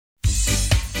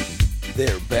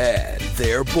They're bad,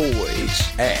 they're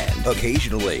boys, and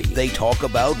occasionally they talk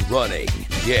about running.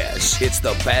 Yes, it's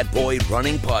the Bad Boy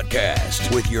Running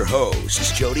Podcast with your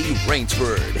hosts, Jody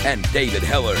Rainsford and David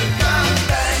Heller. Come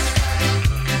back.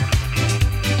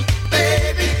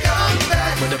 Baby, come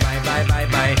back. With the bye.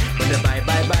 With the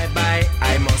bye.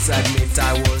 I must admit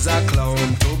I was a clown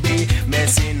to be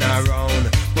messing around.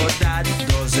 But that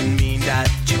doesn't mean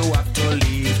that you have to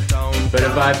leave town.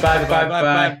 Bye.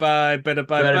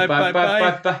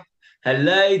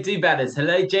 Hello, do-badders.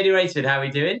 Hello, Jody Rainsford. How are we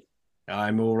doing?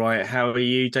 I'm all right. How are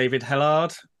you, David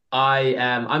Hellard?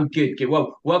 I'm good.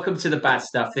 Well, welcome to the Bad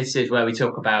Stuff. This is where we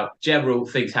talk about general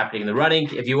things happening in the running.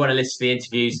 If you want to listen to the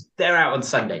interviews, they're out on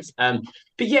Sundays. But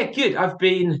yeah, good.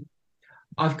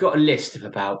 I've got a list of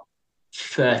about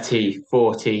 30,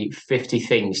 40, 50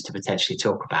 things to potentially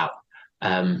talk about.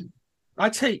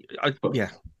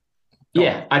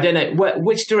 Yeah, I don't know.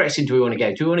 Which direction do we want to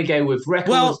go? Do we want to go with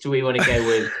records? Do we want to go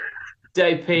with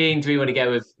doping? Do we want to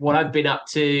go with what I've been up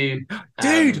to?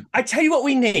 Dude, I tell you what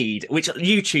we need, which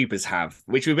YouTubers have,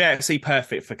 which would be absolutely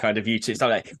perfect for kind of YouTube stuff.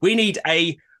 Like, we need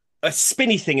a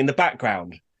spinny thing in the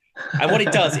background. And what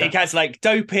it does, it has like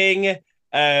doping,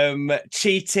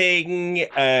 cheating,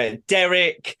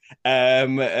 Derek,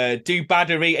 do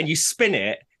battery, and you spin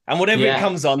it. And whatever it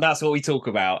comes on, that's what we talk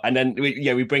about. And then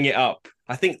we bring it up.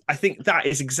 I think that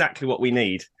is exactly what we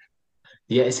need.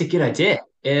 Yeah, it's a good idea.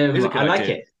 I like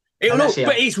it.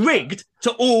 But it's rigged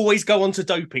to always go on to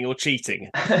doping or cheating.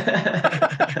 All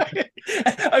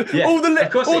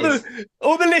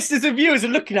the listeners and viewers are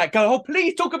looking at go, oh,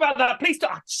 please talk about that. Please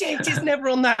talk. Oh, shit, it's never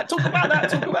on that. Talk about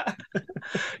that.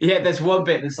 Yeah, there's one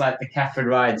bit that's like the Catherine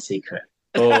Ryan secret.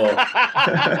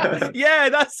 Yeah,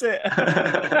 that's it.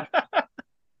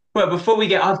 Well, before we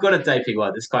get, I've got a doping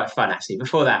one that's quite fun, actually.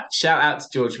 Before that, shout out to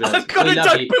George Mills. I've got a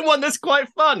doping one that's quite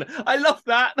fun. I love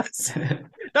that.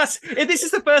 If this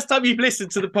is the first time you've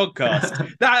listened to the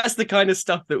podcast, that's the kind of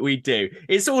stuff that we do.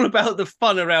 It's all about the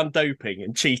fun around doping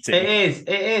and cheating. It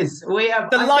is. We have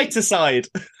the lighter side.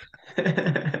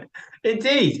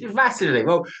 Indeed, massively.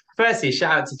 Well, firstly,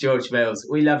 shout out to George Mills.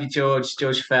 We love you, George.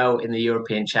 George fell in the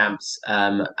European Champs.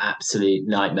 Absolute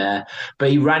nightmare.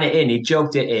 But he ran it in. He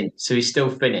jogged it in. So he's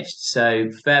still finished. So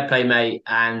fair play, mate.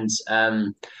 And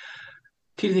couldn't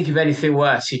think of anything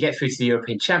worse. You get through to the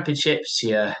European Championships.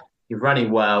 You're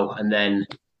running well. And then,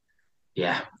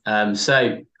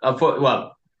 so I thought,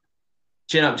 well,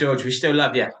 chin up, George. We still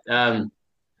love you.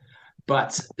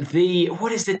 But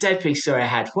what is the doping story I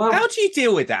had? Well, how do you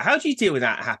deal with that? How do you deal with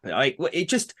that happen? Like, it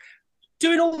just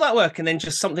doing all that work and then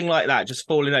just something like that just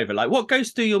falling over. Like, what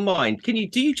goes through your mind? Do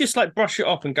you just like brush it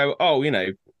off and go, oh,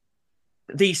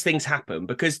 these things happen?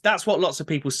 Because that's what lots of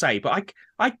people say. But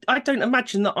I don't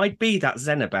imagine that I'd be that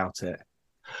zen about it.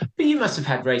 But you must have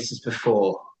had races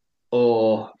before,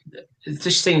 or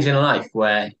just things in life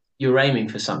where you're aiming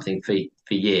for something for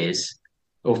years.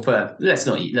 Or for let's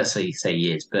say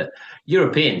years, but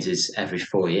Europeans is every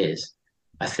 4 years,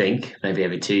 I think, maybe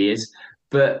every 2 years.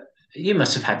 But you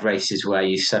must have had races where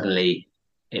you suddenly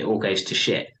it all goes to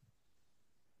shit.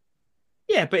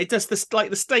 Yeah, but it does the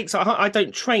stakes. I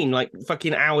don't train like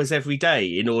fucking hours every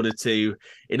day in order to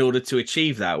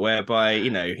achieve that. Whereby he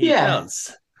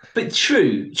does. But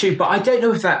true. But I don't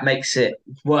know if that makes it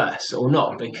worse or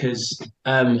not, because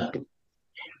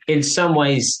in some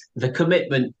ways the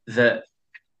commitment that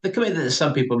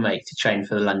some people make to train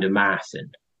for the London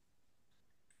Marathon,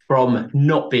 from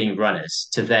not being runners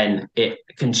to then it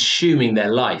consuming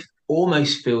their life,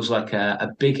 almost feels like a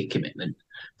bigger commitment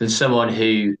than someone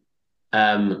who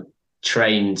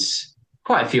trains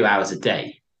quite a few hours a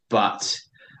day, but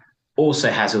also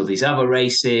has all these other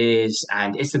races,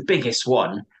 and it's the biggest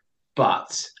one,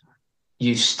 but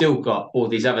you've still got all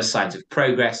these other signs of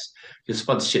progress. Your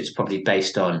sponsorship's probably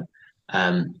based on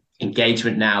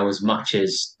engagement now as much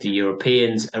as the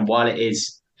Europeans, and while it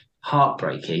is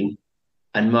heartbreaking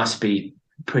and must be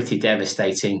pretty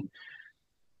devastating,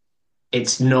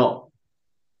 it's not.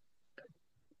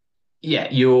 Say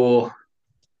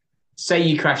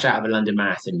you crash out of a London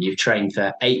Marathon, you've trained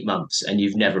for 8 months and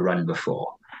you've never run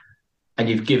before, and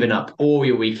you've given up all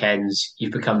your weekends,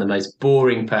 you've become the most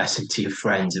boring person to your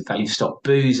friends. In fact, you've stopped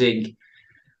boozing.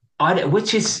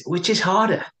 Which is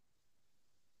harder?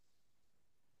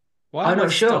 I'm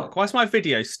not sure. Why is my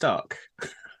video stuck?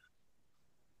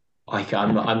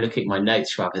 I'm looking at my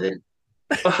notes rather than.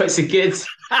 Oh, it's a good.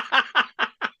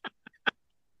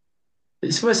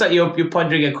 It's almost like you're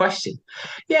pondering a question.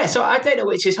 Yeah, so I don't know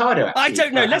which is harder. Actually. I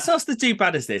don't know. Let's ask the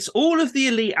do-badders this. All of the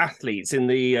elite athletes in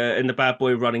the Bad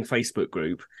Boy Running Facebook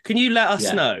group, can you let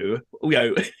us know?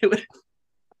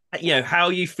 how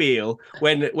you feel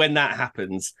when that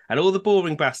happens, and all the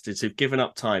boring bastards who've given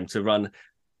up time to run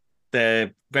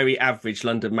their very average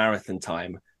London Marathon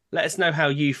time. Let us know how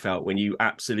you felt when you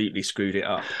absolutely screwed it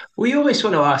up. We always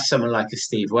want to ask someone like a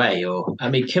Steve Way,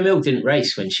 Camille didn't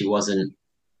race when she wasn't,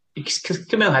 because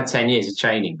Camille had 10 years of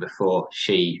training before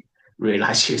she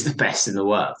realised she was the best in the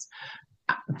world.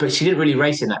 But she didn't really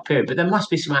race in that period. But there must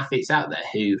be some athletes out there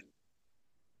who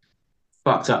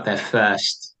fucked up their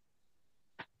first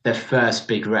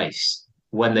big race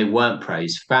when they weren't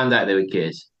pros, found out they were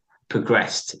good,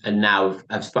 progressed, and now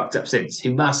have fucked up since.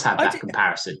 Who must have that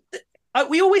comparison?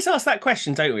 We always ask that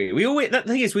question, don't we? The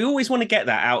thing is, we always want to get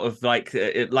that out of like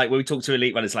when we talk to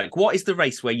elite runners, like, what is the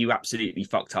race where you absolutely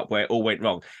fucked up, where it all went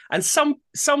wrong? And some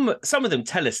of them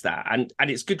tell us that, and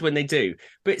it's good when they do.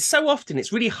 But so often,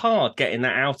 it's really hard getting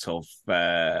that out of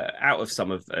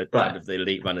some of the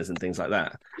elite runners and things like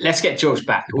that. Let's get George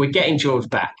back. We're getting George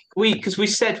back. Because we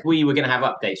said we were going to have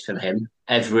updates from him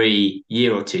every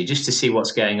year or two, just to see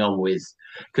what's going on with.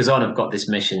 Because I've got this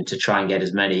mission to try and get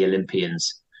as many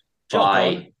Olympians.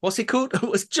 What's it called?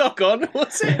 What's jog on?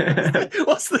 What's it?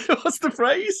 What's the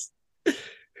phrase?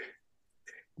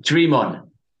 Dream on.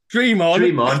 Dream on.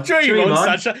 Dream on. Dream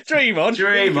on, Sacha. Dream on.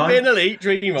 Dream on. Be an elite.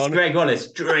 Dream on. It's Greg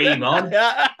Wallace. Dream on.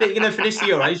 They're going to finish the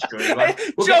Euros. Dream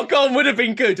on. Jog on would have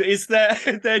been good. Is their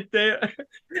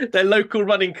local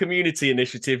running community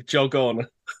initiative? Jog on.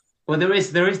 Well, there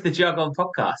is the Jog On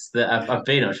podcast that I've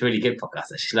been on. It's a really good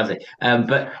podcast. It's lovely.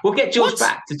 But we'll get George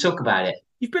back to talk about it.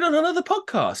 You've been on another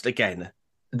podcast again.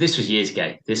 This was years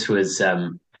ago. This was 3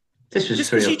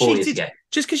 or 4 years ago.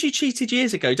 Just because you cheated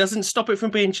years ago doesn't stop it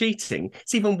from being cheating.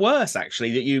 It's even worse,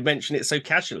 actually, that you mention it so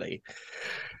casually.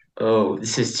 Oh,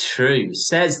 this is true.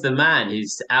 Says the man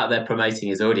who's out there promoting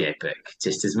his audiobook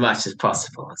just as much as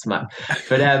possible.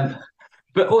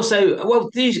 But also, well,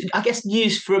 I guess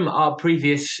news from our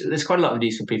previous. There's quite a lot of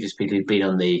news from previous people who've been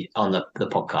on the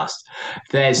podcast.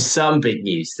 There's some big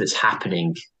news that's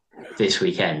happening this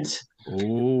weekend.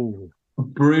 Ooh.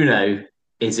 Bruno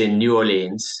is in New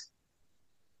Orleans.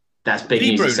 That's big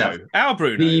news. Bruno. Our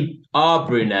Bruno. Our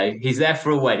Bruno. He's there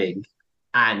for a wedding,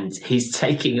 and he's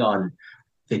taking on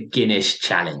the Guinness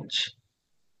Challenge.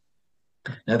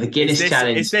 Now, the Guinness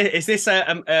Challenge... Is this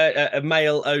a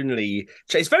male-only...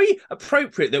 It's very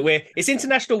appropriate that it's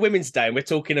International Women's Day and we're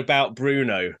talking about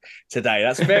Bruno today.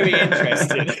 That's very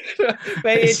interesting.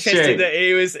 Very interesting that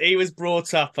he was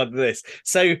brought up under this.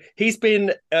 So he's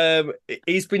been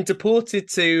deported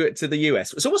to the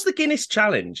US. So what's the Guinness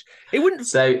Challenge?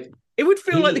 It would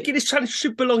feel like the Guinness Challenge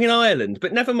should belong in Ireland,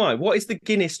 but never mind. What is the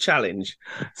Guinness Challenge?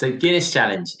 So Guinness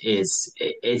Challenge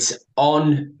it's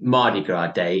on Mardi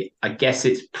Gras Day. I guess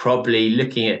it's probably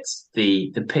looking at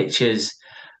the pictures,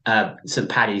 St.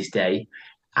 Paddy's Day,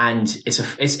 and it's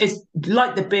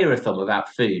like the beer-a-thon without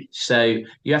food. So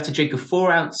you have to drink a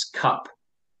 4-ounce cup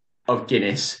of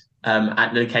Guinness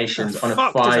at locations on a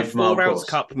 5-mile course. 4-ounce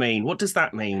cup mean? What does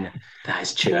that mean? That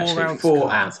is true, actually.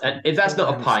 4 ounce. And if that's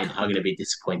not a pint, I'm going to be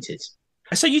disappointed.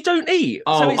 So you don't eat?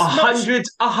 Oh, 100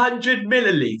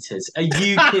 millilitres. Are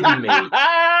you kidding me?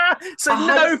 So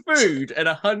no food and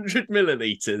 100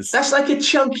 millilitres. That's like a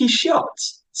chunky shot.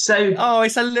 So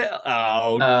it's a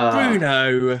little.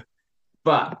 Bruno.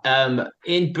 But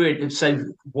in Bruno, so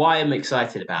why I'm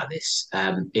excited about this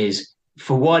is,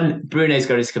 for one, Bruno's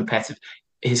got his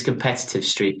competitive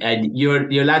streak, and you're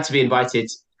allowed to be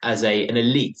invited as an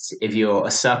elite if you're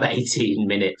a sub 18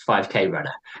 minute 5k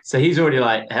runner. So he's already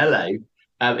like, hello.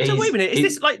 So wait a minute,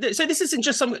 this isn't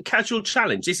just some casual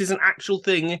challenge. This is an actual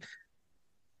thing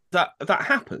that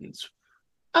happens.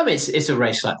 I mean, it's a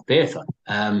race like the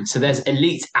beerathon. So there's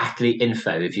elite athlete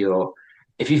info if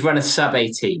you've run a sub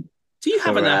 18. Do you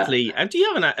have an athlete? Do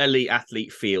you have an elite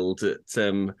athlete field at?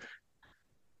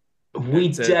 We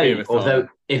don't. Although,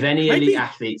 if any elite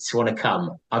athletes want to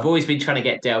come, I've always been trying to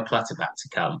get Dale Clutterbuck to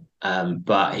come,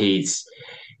 but he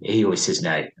always says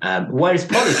no. Whereas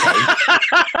Polly came,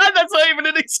 that's not even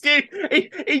an excuse.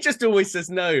 He just always says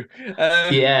no.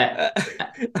 Yeah,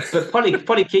 but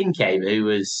Polly King came, who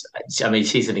was, I mean,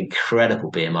 she's an incredible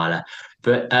beer miler.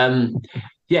 But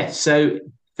yeah, so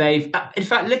they've, in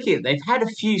fact, looking at, they've had a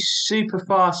few super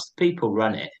fast people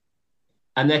run it,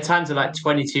 and their times are like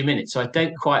 22 minutes. So I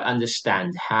don't quite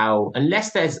understand how,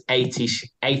 unless there's 80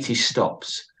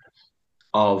 stops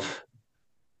of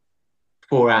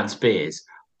 4-ounce beers.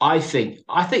 I think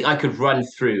I could run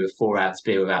through a 4-ounce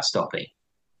beer without stopping.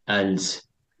 And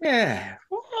yeah.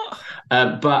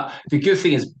 But the good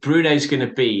thing is Bruno's going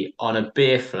to be on a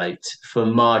beer float for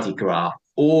Mardi Gras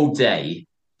all day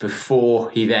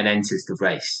before he then enters the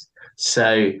race.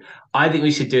 So I think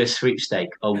we should do a sweepstake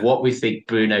on what we think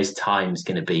Bruno's time is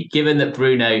going to be, given that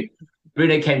Bruno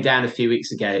came down a few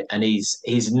weeks ago and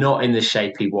he's not in the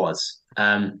shape he was.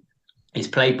 He's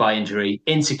plagued by injury,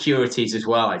 insecurities as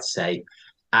well, I'd say.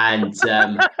 And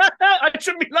I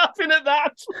shouldn't be laughing at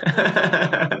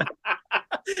that.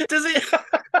 Does he?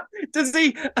 Does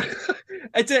he?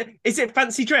 Is it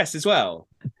fancy dress as well?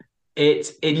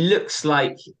 it looks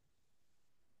like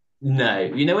no.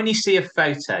 You know when you see a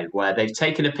photo where they've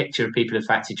taken a picture of people in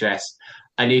fancy dress,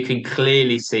 and you can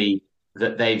clearly see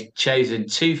that they've chosen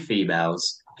two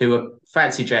females who are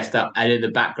fancy dressed up, and in the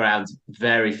background,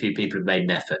 very few people have made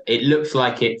an effort. It looks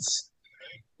like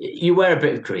you wear a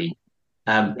bit of green.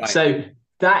 Right. So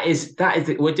that is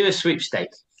we'll do a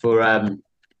sweepstake for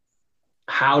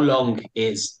how long will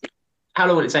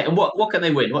it take, and what can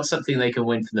they win? What's something they can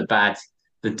win from the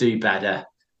do badder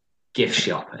gift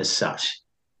shop as such?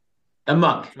 A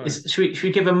mug. Right. Should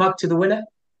we give a mug to the winner?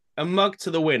 A mug to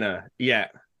the winner. Yeah.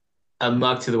 A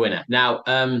mug to the winner. Now,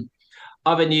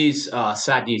 other news,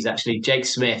 sad news actually. Jake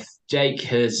Smith. Jake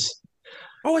has.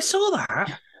 Oh, I saw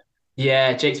that.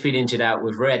 Yeah, Jake's been injured out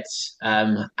with Reds.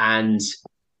 And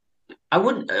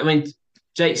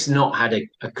Jake's not had a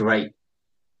great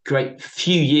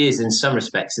few years in some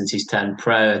respects since he's turned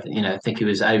pro. I think he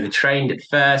was overtrained at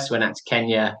first, went out to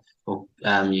Kenya or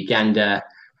Uganda.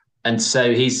 And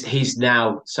so he's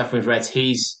now suffering with Reds.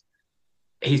 He's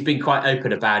been quite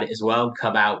open about it as well,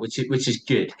 come out, which is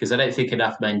good, because I don't think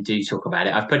enough men do talk about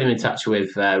it. I've put him in touch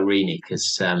with Rini,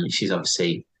 because she's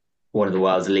obviously one of the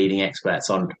world's leading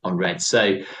experts on Reds.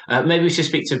 So maybe we should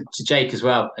speak to Jake as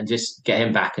well and just get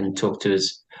him back and talk to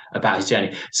us about his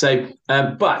journey. So,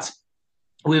 but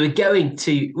we're going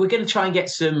to try and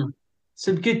get some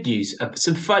good news,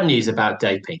 some fun news about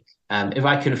doping. If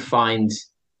I can find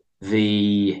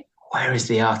where is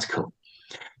the article?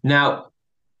 Now,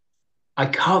 I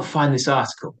can't find this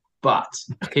article, but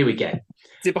here we go. Is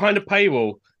it behind a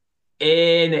paywall?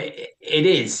 It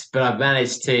is, but I've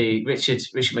managed to. Richard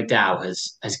McDowell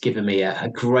has given me a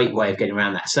great way of getting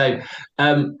around that. So,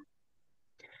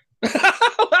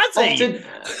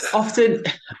 often.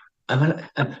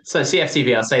 So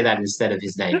CFTV, I'll say that instead of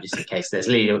his name, just in case there's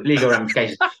legal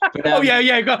ramifications. But,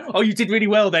 yeah. Oh, you did really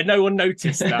well there. No one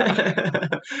noticed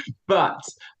that. But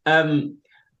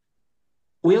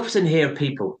we often hear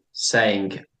people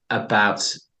saying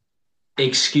about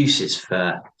excuses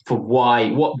for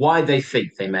why they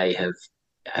think they may have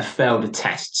failed a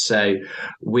test. So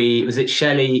was it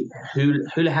Shelley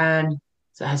Houlihan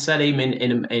Salim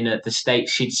in the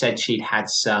States? She'd said she'd had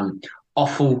some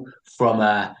offal from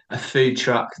a food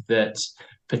truck that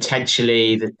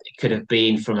potentially that could have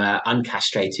been from an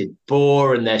uncastrated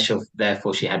boar, and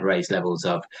therefore she had raised levels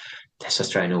of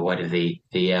testosterone or whatever the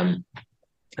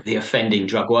offending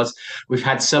drug was. We've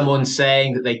had someone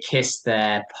saying that they kissed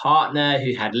their partner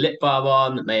who had lip balm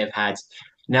on, that may have had.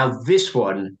 Now, this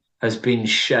one has been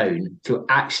shown to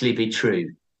actually be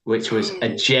true, which was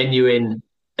a genuine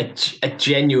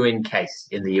case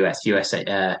in the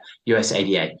USADA.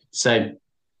 So,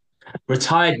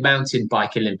 retired mountain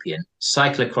bike Olympian,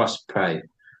 cyclocross pro,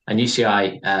 and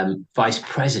UCI vice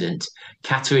president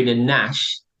Katerina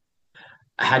Nash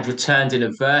had returned an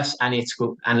adverse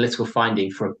analytical finding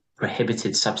for a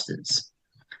prohibited substance.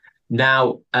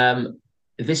 Now,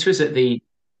 this was at the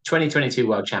 2022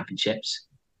 World Championships,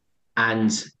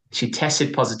 and she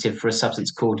tested positive for a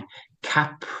substance called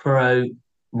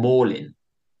capromorelin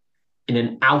in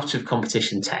an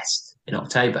out-of-competition test in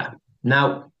October.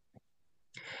 Now,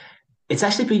 it's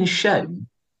actually been shown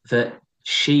that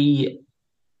she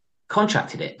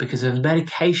contracted it because of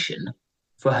medication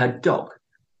for her dog,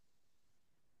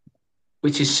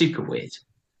 which is super weird.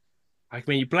 I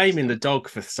mean, you blaming the dog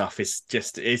for stuff you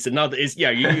expect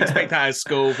that at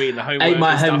school, being the homework. Ate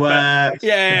my homework.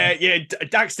 Yeah.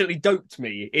 Accidentally doped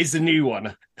me is the new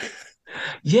one.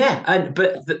 Yeah,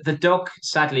 but the dog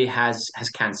sadly has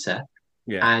cancer.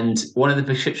 Yeah. And one of the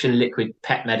prescription liquid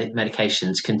pet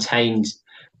medications contained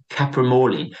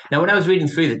capromorelin. Now, when I was reading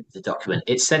through the document,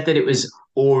 it said that it was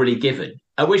orally given.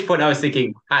 At which point I was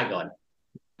thinking, hang on,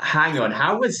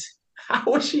 how was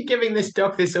she giving this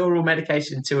dog this oral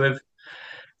medication to have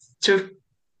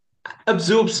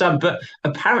absorbed some? But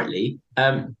apparently,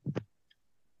 the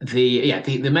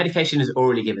medication is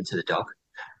orally given to the dog,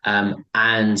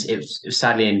 and it was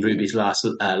sadly in Ruby's last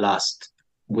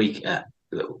weeks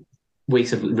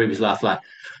of Ruby's last life.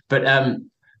 But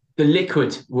the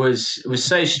liquid was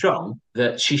so strong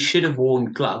that she should have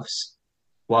worn gloves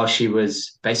while she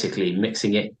was basically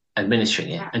mixing it, administering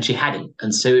it, and she hadn't.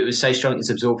 And so it was so strong it's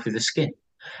absorbed through the skin.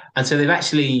 And so they've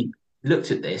actually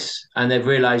looked at this and they've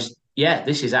realized, yeah,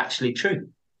 this is actually true.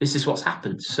 this is what's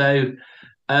happened. So,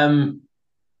 um,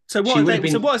 So she what? would have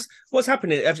been. So what's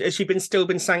happening? Has she still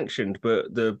been sanctioned,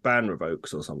 but the ban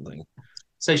revokes or something?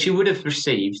 So she would have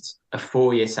received a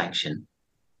 4-year sanction,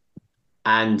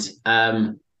 and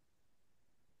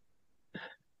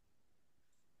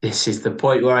this is the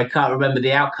point where I can't remember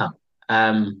the outcome.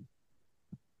 Um,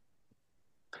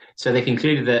 so they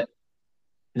concluded that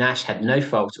Nash had no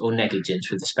fault or negligence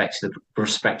with respect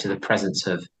to the presence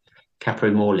of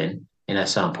capromorelin in her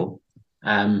sample.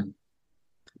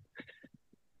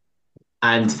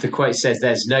 And the quote says,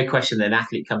 "There's no question that an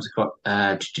athlete comes across."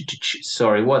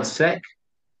 Sorry, one sec.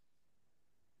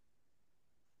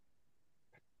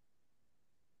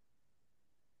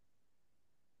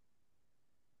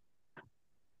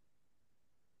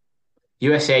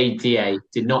 USADA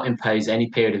did not impose any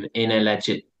period of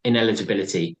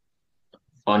ineligibility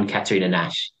on Katrina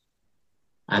Nash,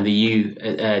 and the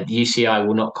UCI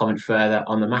will not comment further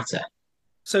on the matter.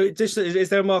 So is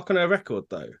there a mark on her record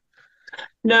though?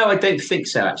 No, I don't think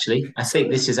so, actually. I think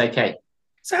this is okay.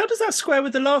 So how does that square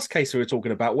with the last case we were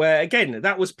talking about, where again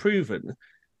that was proven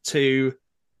to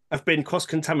have been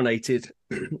cross-contaminated?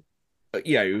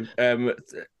 Yeah, Well,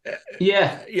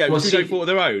 to go for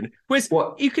their own. Whereas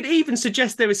what? you could even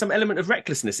suggest there is some element of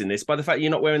recklessness in this by the fact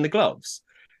you're not wearing the gloves.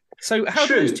 So how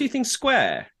do True. those two things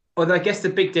square? Well, I guess the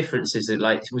big difference is that,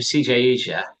 like with CJ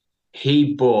Uja,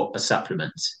 he bought a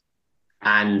supplement,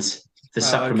 and the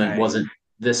supplement okay. wasn't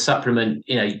the supplement.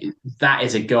 That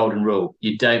is a golden rule.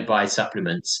 You don't buy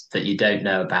supplements that you don't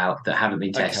know about, that haven't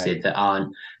been tested, that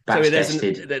aren't batch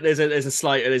tested.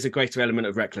 There's a greater element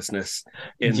of recklessness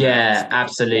in Yeah,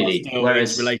 absolutely.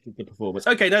 Whereas related to performance.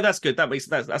 Okay, no, that's good.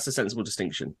 That's a sensible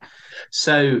distinction.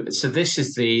 So this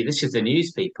is the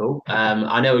news, people.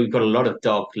 I know we've got a lot of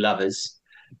dog lovers.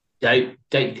 Don't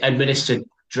administer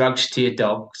drugs to your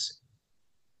dogs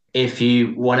if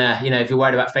you want to, if you're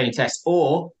worried about failing tests,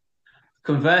 or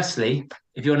conversely,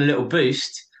 if you want a little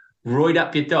boost, roid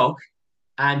up your dog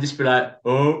and just be like,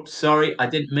 "Oh, sorry, I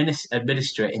didn't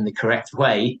administer it in the correct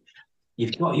way."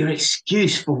 You've got your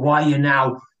excuse for why you're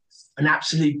now an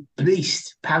absolute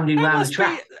beast pounding around the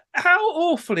track. How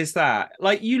awful is that?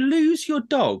 Like, you lose your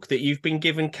dog that you've been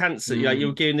given cancer, like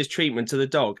you're giving this treatment to the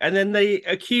dog, and then they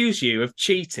accuse you of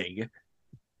cheating.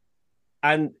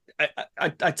 And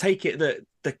I take it that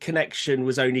the connection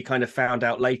was only kind of found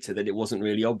out later, that it wasn't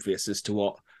really obvious as to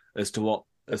what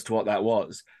that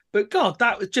was. But God,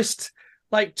 that was just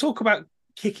like, talk about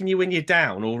kicking you when you're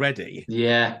down already.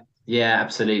 Yeah,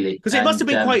 absolutely. Because it must have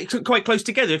been quite close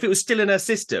together. If it was still in her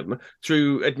system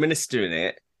through administering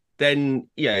it, then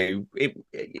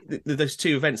those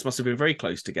two events must have been very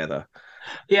close together.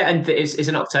 Yeah, and it's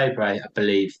in October, I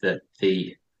believe, that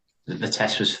the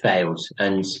test was failed,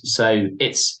 and so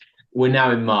we're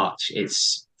now in March.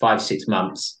 It's 5-6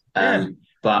 months.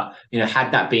 But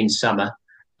had that been summer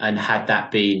and had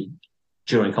that been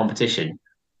during competition,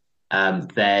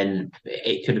 then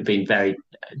it could have been very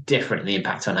different, the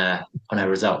impact on her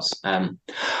results.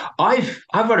 I've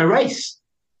run a race.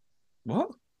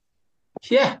 What?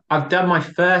 Yeah, I've done my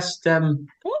first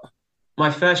what?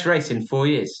 My first race in 4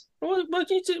 years. What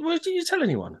did you tell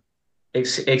anyone?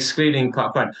 Excluding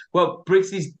parkrun. Well,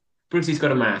 Briggsy's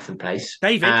got a marathon place.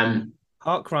 David,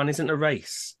 parkrun isn't a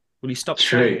race. Will you stop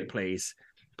saying it, please?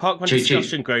 Parkrun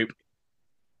discussion group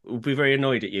will be very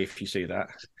annoyed at you if you see that.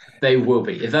 They will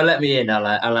be. If they'll let me in, I'll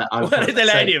if they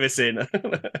let any of us in.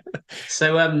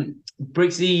 So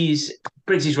Briggsy's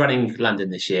running London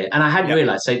this year, and I hadn't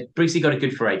realised. So Briggsy got a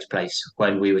good for age place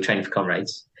when we were training for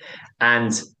Comrades,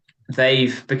 and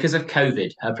because of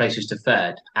COVID, her place was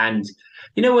deferred. And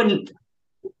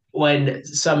when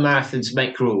some marathons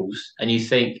make rules, and you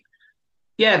think,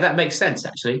 yeah, that makes sense.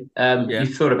 Actually,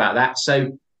 you've thought about that.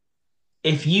 So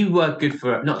if you were good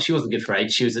for, she wasn't good for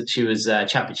age. She was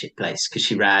championship place because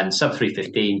she ran sub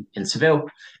 3:15 in Seville,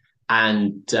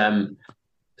 and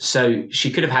so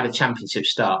she could have had a championship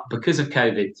start. Because of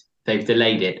COVID, they've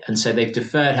delayed it, and so they've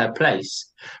deferred her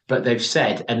place. But they've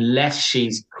said unless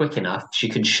she's quick enough, she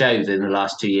can show that in the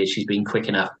last 2 years she's been quick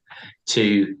enough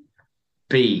to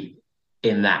be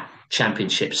in that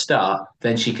championship start,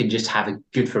 then she can just have a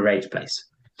good for age place.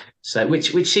 So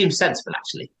which seems sensible,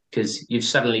 actually, because you've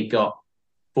suddenly got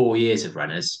 4 years of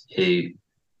runners who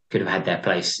could have had their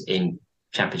place in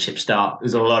championship start.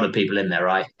 There's a lot of people in there,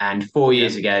 right? And 4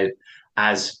 years ago,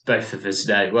 as both of us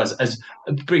know, as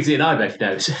Briggsy and I both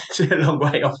know, it's a long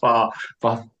way off our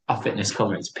fitness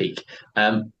Comrades peak.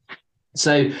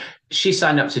 So she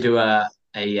signed up to do a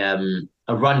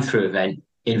run through event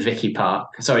in Vicky Park.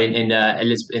 Sorry,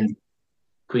 in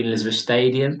Queen Elizabeth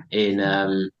Stadium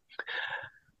in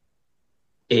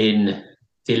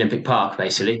the Olympic Park,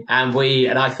 basically. And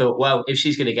I thought, well, if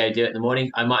she's going to go do it in the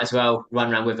morning, I might as well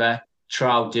run around with her,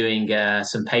 trial doing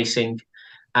some pacing.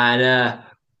 And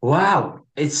wow,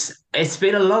 it's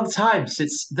been a long time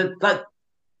since the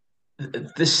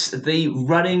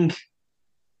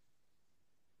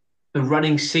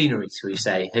running scenery, to we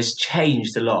say, has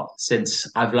changed a lot since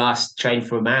I've last trained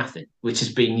for a marathon, which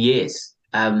has been years.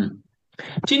 Do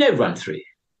you know Run Through?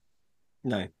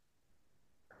 No.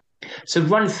 So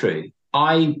Run Through,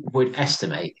 I would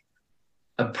estimate,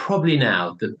 are probably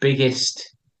now the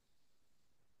biggest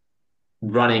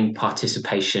running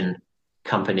participation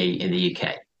company in the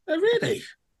UK. Oh, really?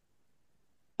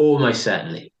 Almost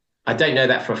certainly. I don't know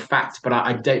that for a fact, but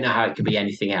I don't know how it could be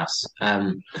anything else,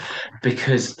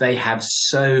 because they have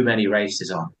so many races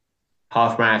on.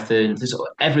 Half marathons.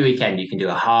 Every weekend you can do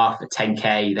a half, a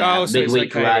 10K. They have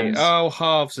midweek runs. Oh,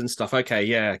 halves and stuff. Okay,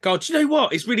 yeah. God, do you know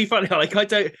what? It's really funny. Like,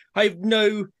 I have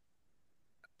no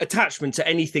attachment to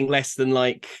anything less than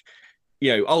like,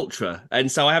 ultra. And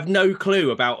so I have no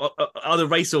clue about other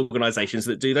race organizations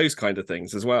that do those kind of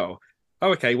things as well. Oh,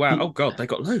 okay. Wow. Oh, God, they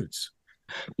got loads.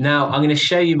 Now I'm going to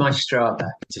show you my Strava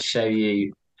to show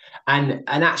you, and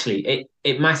actually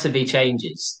it massively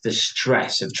changes the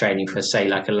stress of training for, say,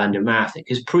 like a London Marathon,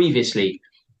 because previously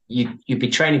you'd be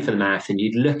training for the marathon,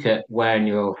 you'd look at where in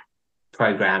your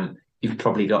program you've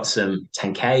probably got some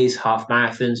 10Ks, half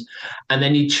marathons, and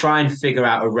then you try and figure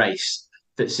out a race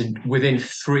that's within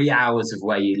 3 hours of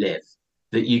where you live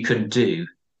that you can do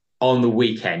on the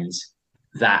weekends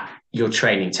that your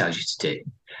training tells you to do.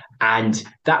 And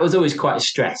that was always quite a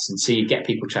stress. And so you get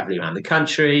people traveling around the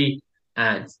country,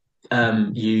 and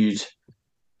you'd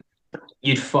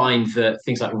find that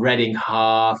things like Reading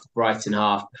half, Brighton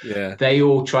half, they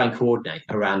all try and coordinate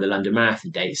around the London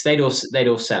Marathon dates. They'd all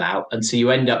sell out. And so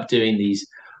you end up doing these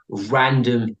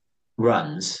random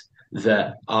runs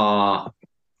that are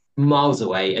miles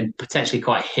away and potentially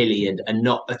quite hilly and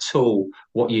not at all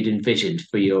what you'd envisioned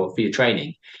for your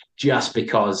training, just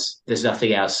because there's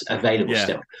nothing else available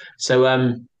still. So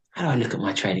how do I look at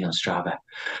my training on Strava?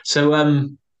 So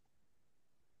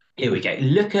here we go.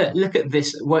 Look at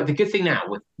this. Well, the good thing now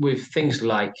with things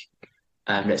like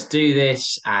Let's Do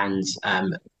This and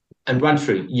Run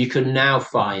Through, you can now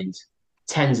find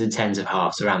tens and tens of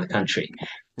halves around the country.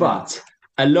 But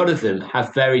a lot of them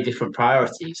have very different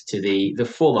priorities to the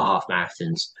former half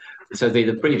marathons. So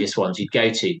the previous ones you'd go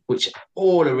to, which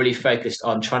all are really focused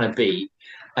on trying to be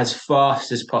as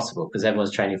fast as possible because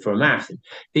everyone's training for a marathon.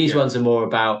 These ones are more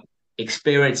about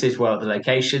experiences, well, the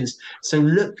locations. So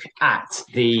look at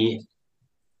the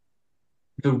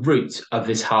route of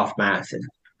this half marathon,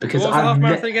 because what was the half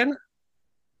marathon again?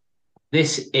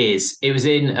 It was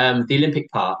in the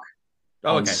Olympic Park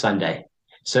on Sunday.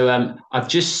 So I've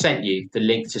just sent you the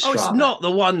link to Strava. Oh, it's not the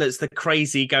one that's the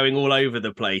crazy going all over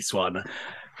the place one.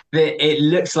 It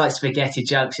looks like Spaghetti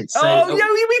Junction. So,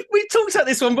 we talked about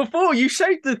this one before. You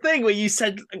showed the thing where you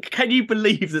said, "Can you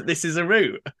believe that this is a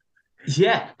route?"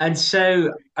 Yeah, and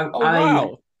so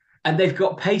wow. And they've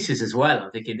got paces as well.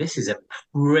 I'm thinking this is a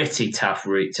pretty tough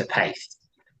route to pace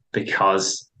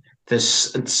because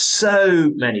there's so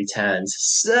many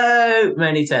turns.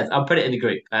 I'll put it in the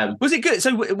group. Was it good?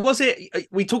 So was it?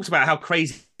 We talked about how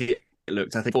crazy it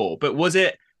looked, I think, before, but was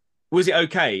it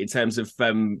okay in terms of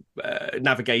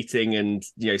navigating and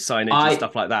signage and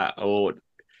stuff like that? Or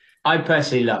I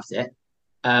personally loved it.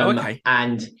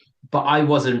 But I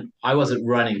wasn't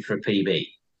running for a PB,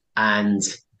 and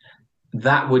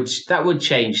that would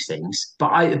change things.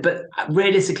 But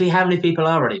realistically, how many people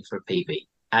are running for a PB?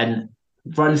 And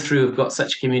Run Through have got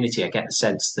such a community. I get the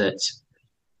sense that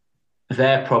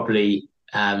they're probably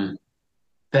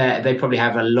they probably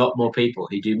have a lot more people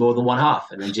who do more than one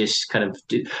half, and they just kind of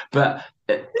do. But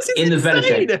in the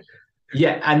Velodrome,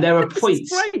 and there are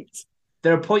points.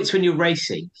 There are points when you're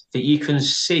racing that you can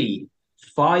see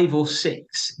 5 or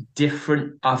 6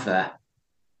 different other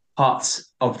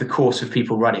parts of the course of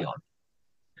people running on,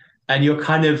 and you're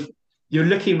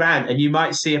looking around, and you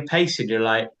might see a pace, and you're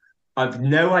like, I've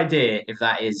no idea if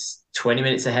that is 20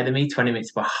 minutes ahead of me, 20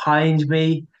 minutes behind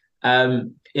me,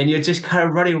 and you're just kind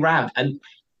of running around. And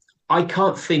I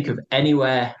can't think of any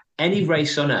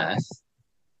race on earth.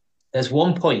 There's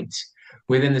one point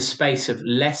within the space of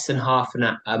less than half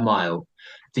a mile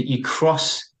that you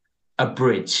cross a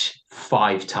bridge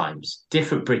 5 times,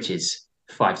 different bridges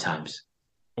 5 times.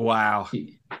 Wow!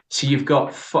 So you've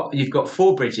got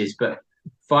 4 bridges, but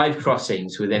 5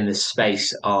 crossings within the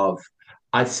space of,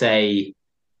 I'd say,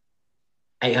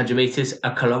 800 meters,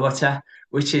 a kilometer,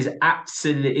 which is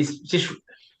it's just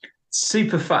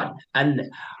super fun. And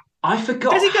I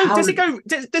forgot. Does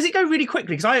it go really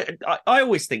quickly? Because I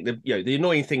always think that the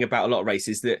annoying thing about a lot of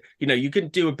races that you can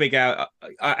do a big out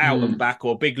and back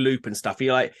or a big loop and stuff.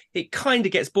 You're like, it kind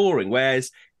of gets boring.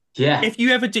 Whereas if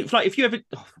you ever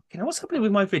what's happening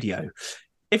with my video?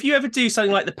 If you ever do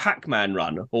something like the Pac-Man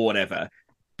run or whatever,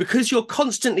 because you're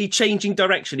constantly changing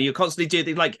direction, and you're constantly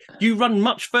doing you run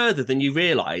much further than you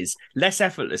realise, less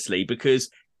effortlessly,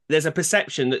 because there's a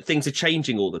perception that things are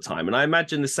changing all the time. And I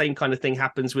imagine the same kind of thing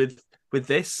happens with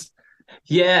this.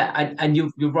 Yeah, and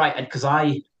you're right, because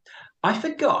I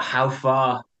forgot how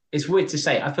far. It's weird to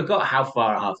say. I forgot how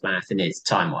far a half marathon is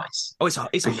time wise. Oh, it's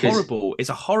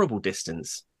a horrible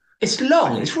distance. It's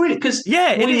long. It's really because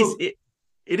it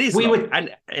is long,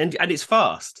 and it's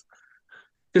fast.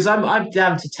 Because I'm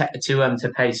down to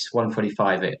pace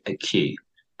 1:45 at Q,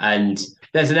 and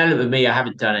there's an element of me I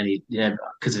haven't done any,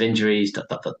 because of injuries.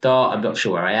 I'm not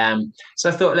sure where I am, so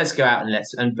I thought let's go out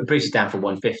and Bruce is down for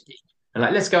 150, and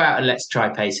let's go out and let's try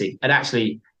pacing. And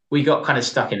actually, we got kind of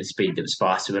stuck in a speed that was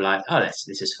faster. We're like, oh, this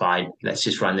is fine. Let's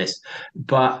just run this.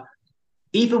 But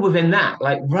even within that,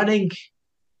 running,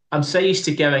 I'm so used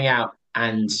to going out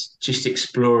and just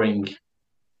exploring,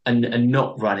 and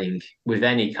not running with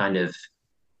any kind of.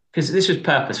 Because this was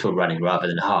purposeful running rather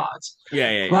than hard.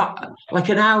 Yeah. But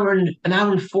an hour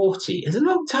and 40 is a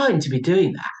long time to be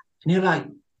doing that. And you're like,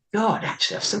 God,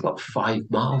 actually, I've still got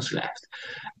 5 miles left.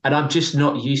 And I'm just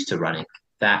not used to running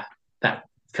that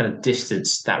kind of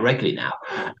distance that regularly now.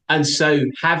 And so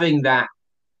having that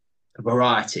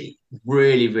variety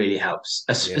really, really helps,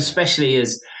 especially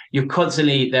as you're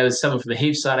constantly, there was someone from the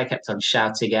Hoof side I kept on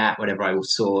shouting at whenever I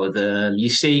saw them. You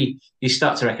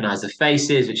start to recognize the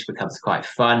faces, which becomes quite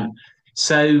fun.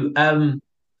 So I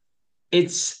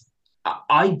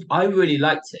really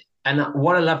liked it. And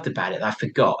what I loved about it, I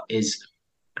forgot, is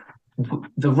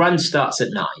the run starts at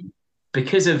 9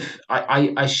 because of,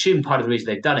 I assume part of the reason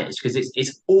they've done it is because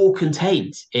it's all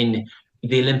contained in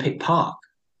the Olympic Park.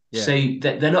 Yeah. So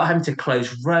they're not having to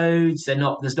close roads. There's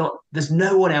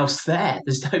no one else there.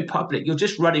 There's no public. You're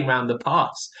just running around the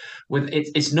pass with it.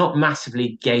 It's not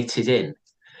massively gated in.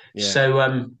 Yeah.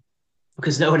 So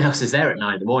because no one else is there at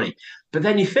 9 a.m. But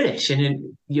then you finish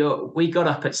and we got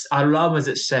up our alarm was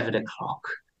at 7 o'clock.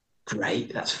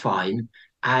 Great, that's fine.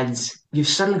 And you've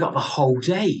suddenly got the whole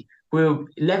day. We're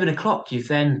 11 o'clock. You're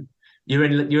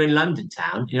in London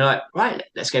town. You're like, right,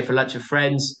 let's go for lunch with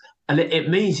friends. And it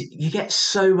means you get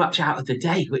so much out of the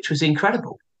day, which was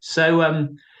incredible. So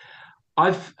and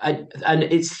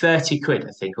it's 30 quid,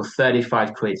 I think, or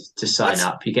 35 quid to sign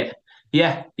up. You get,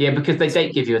 because they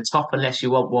don't give you a top unless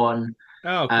you want one.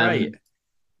 Oh, great.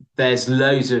 There's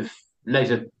loads of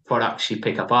products you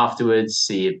pick up afterwards.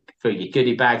 So you fill your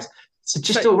goodie bags. So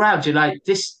just all around, you're like,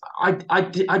 this,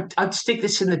 I'd stick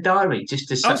this in the diary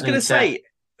just as something. I was going to say,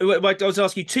 I was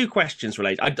asking you 2 questions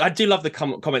related. I do love the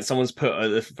comment someone's put at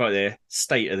the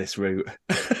state of this route.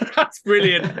 That's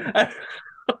brilliant. On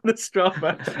the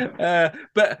Strava.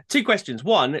 But 2 questions.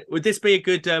 One, would this be a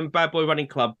good Bad Boy Running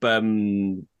Club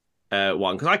one?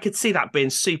 Because I could see that being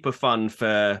super fun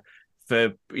for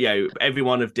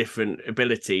everyone of different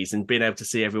abilities and being able to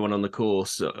see everyone on the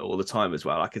course all the time as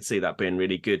well. I could see that being a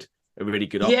really good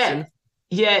option.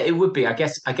 Yeah, it would be. I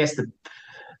guess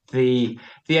the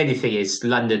only thing is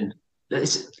London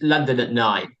at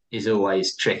 9 is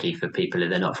always tricky for people if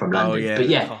they're not from London. Oh yeah,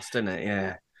 but cost, isn't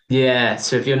it? Yeah.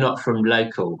 So if you're not from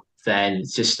local, then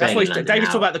just stay. That's why David's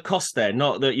talking about the cost there,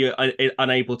 not that you're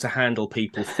unable to handle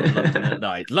people from London at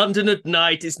night. London at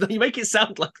night is you make it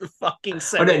sound like the fucking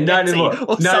Serengeti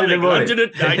London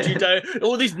at night. You don't.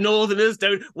 All these Northerners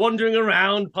don't wandering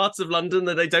around parts of London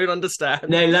that they don't understand.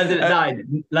 No, London at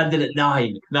 9. London at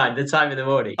 9. The time of the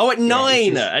morning. Oh, at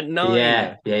 9. At 9.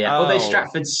 Yeah. Oh. Although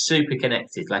Stratford's super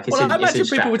connected. I imagine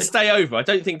people would stay over. I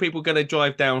don't think people are going to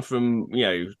drive down from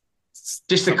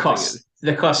just the cost.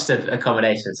 The cost of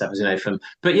accommodation and stuff,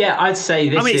 but yeah, I'd say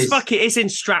this. I mean, it's in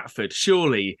Stratford.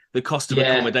 Surely the cost of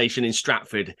accommodation in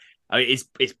Stratford is.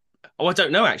 I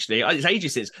don't know actually. It's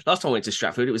ages since last time I went to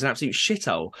Stratford. It was an absolute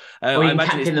shithole. I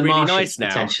imagine it's really marshes, nice now.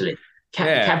 Potentially,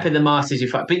 camp in the marshes.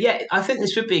 But yeah, I think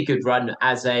this would be a good run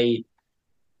as a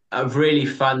really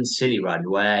fun, silly run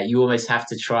where you almost have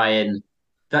to try and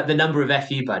the number of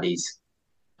FU buddies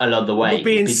along the way. It would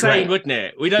be insane, wouldn't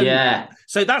it? We don't. Yeah.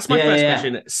 So that's my first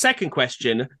question. Second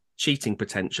question: cheating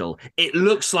potential. It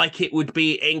looks like it would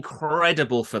be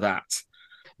incredible for that.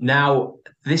 Now,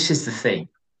 this is the thing.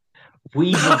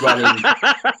 We were running.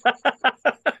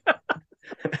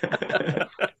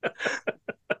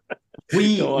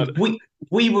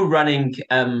 we were running.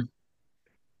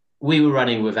 We were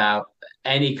running without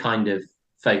any kind of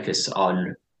focus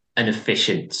on an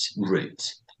efficient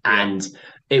route, and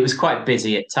It was quite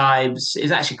busy at times. It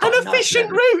was actually quite An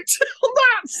efficient route on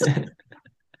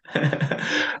that.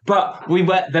 But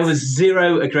there was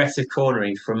zero aggressive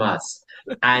cornering from us.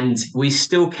 And we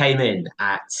still came in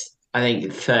at, I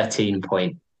think,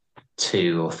 13.2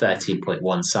 or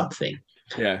 13.1 something.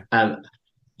 Yeah.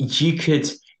 You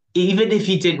could, even if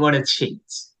you didn't want to cheat,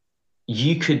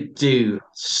 you could do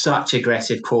such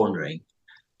aggressive cornering.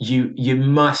 You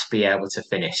must be able to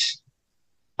finish,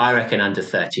 I reckon, under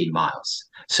 13 miles.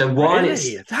 So while it's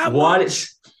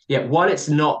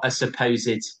not a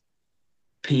supposed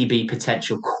PB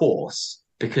potential course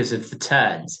because of the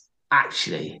turns,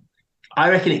 actually, I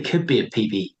reckon it could be a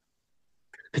PB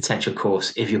potential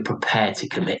course if you're prepared to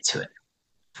commit to it.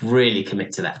 Really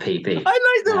commit to that PB. I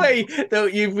like the way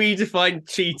that you redefined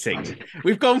cheating.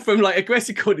 We've gone from like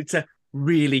aggressive cornering to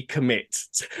really commit.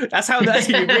 That's you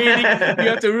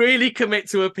have to really commit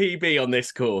to a PB on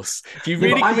this course. If you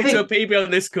really commit to a PB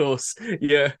on this course,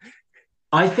 yeah.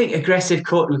 I think aggressive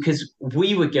cornering, because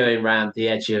we were going around the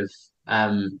edge of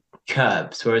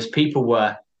curbs, whereas people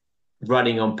were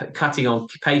cutting on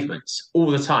pavements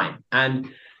all the time. And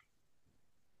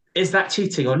is that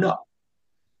cheating or not?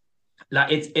 Like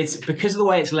it's because of the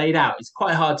way it's laid out, it's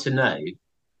quite hard to know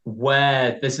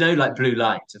where there's no like blue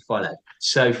line to follow.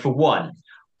 So for one,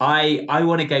 I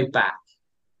want to go back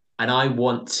and I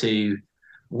want to,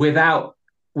 without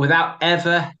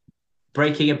ever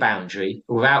breaking a boundary,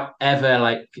 without ever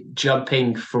like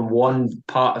jumping from one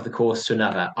part of the course to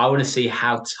another, I want to see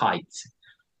how tight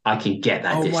I can get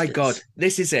that distance. My God,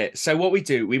 this is it. So what we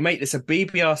do, we make this a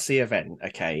BBRC event,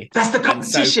 okay? That's the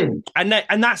competition. And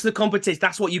that's the competition.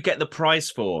 That's what you get the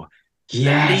prize for.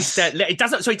 Yes. It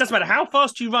doesn't matter how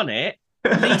fast you run it,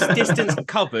 least distance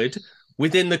covered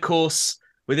within the course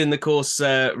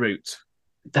route.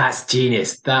 That's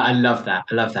genius. I love that.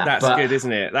 That's good,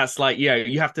 isn't it? That's like,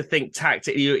 you have to think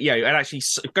tactically, and actually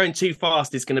going too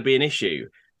fast is going to be an issue.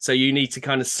 So you need to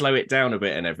kind of slow it down a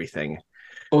bit and everything.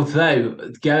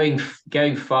 Although going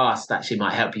fast actually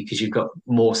might help you because you've got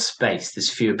more space. There's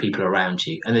fewer people around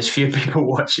you, and there's fewer people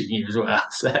watching you as well.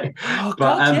 So,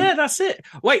 that's it.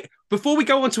 Wait, before we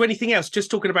go on to anything else, just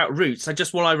talking about routes.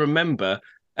 While I remember,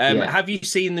 have you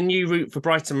seen the new route for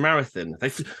Brighton Marathon?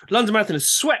 London Marathon has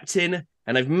swept in,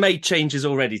 and they've made changes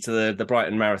already to the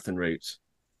Brighton Marathon route.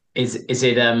 Is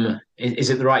it the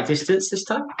right distance this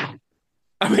time?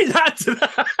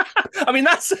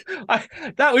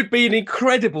 That would be an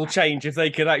incredible change if they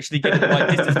could actually get the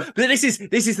right distance. But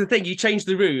this is the thing: you change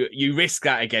the route, you risk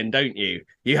that again, don't you?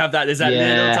 You have that. There's that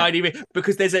little tiny risk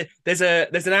because there's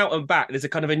an out and back. There's a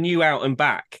kind of a new out and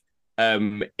back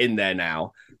in there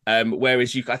now.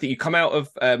 Whereas I think you come out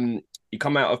of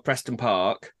Preston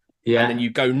Park, and then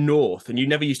you go north, and you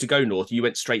never used to go north. You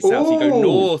went straight south. So you go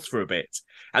north for a bit.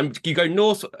 And you go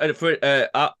north up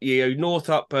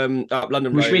London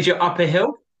Road. Which means you're up a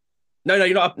hill? No,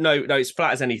 you're not up. No, it's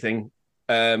flat as anything.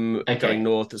 Going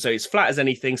north, so it's flat as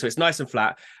anything. So it's nice and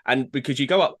flat. And because you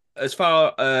go up as far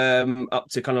up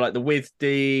to kind of like the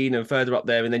Withdean and further up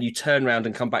there, and then you turn around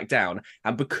and come back down.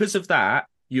 And because of that,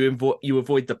 you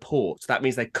avoid the port. That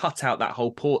means they cut out that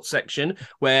whole port section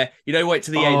where you don't wait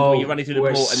to the end where you're running through the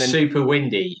port and then super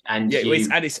windy and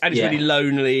it's really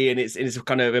lonely and it's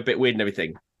kind of a bit weird and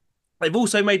everything. They've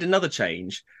also made another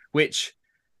change, which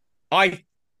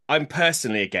I'm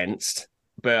personally against,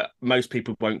 but most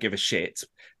people won't give a shit.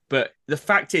 But the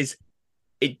fact is,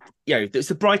 it's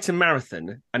the Brighton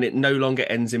Marathon and it no longer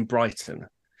ends in Brighton.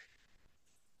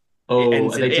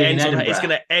 It's going to end on it's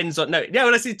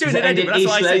doing it ending, but that's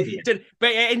what I said. But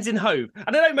it ends in Hove,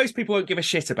 and I know most people won't give a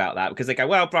shit about that because they go,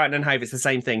 "Well, Brighton and Hove, it's the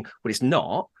same thing." Well, it's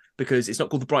not because it's not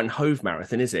called the Brighton Hove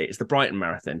Marathon, is it? It's the Brighton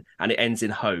Marathon, and it ends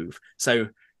in Hove. So,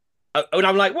 and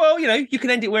I'm like, well, you can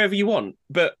end it wherever you want,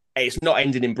 but it's not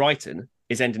ending in Brighton;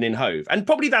 it's ending in Hove, and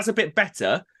probably that's a bit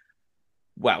better.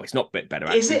 Well, it's not a bit better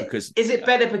actually. Is it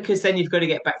better because then you've got to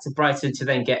get back to Brighton to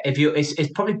then get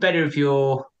it's probably better if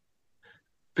you're.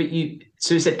 But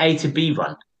so it's an A to B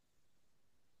run.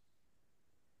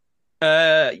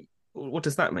 What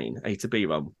does that mean? A to B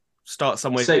run. Start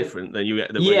somewhere different than you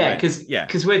get.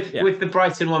 Because with the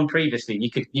Brighton one previously,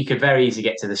 you could very easily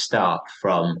get to the start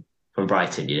from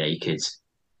Brighton. You could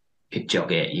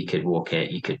jog it, you could walk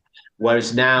it, you could.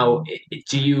 Whereas now,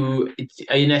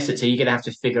 in essence, are you going to have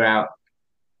to figure out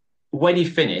when you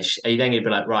finish? Are you then going to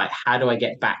be like, right? How do I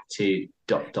get back to?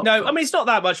 No, I mean it's not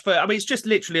that much it's just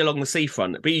literally along the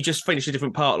seafront, but you just finish a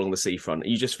different part along the seafront.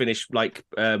 You just finish like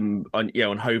on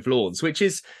Hove Lawns, which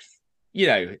is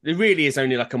it really is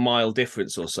only like a mile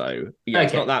difference or so.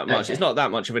 It's not that much. It's not that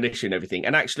much of an issue and everything.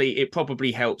 And actually, it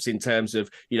probably helps in terms of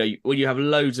when you have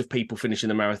loads of people finishing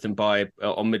the marathon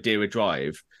on Madeira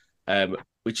Drive.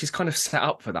 which is kind of set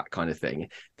up for that kind of thing,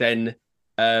 then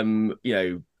they're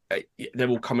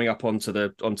all coming up onto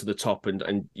the top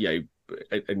and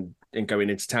going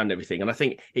into town and everything. And I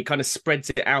think it kind of spreads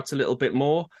it out a little bit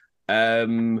more. But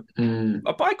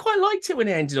I quite liked it when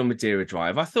it ended on Madeira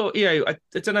Drive. I thought, I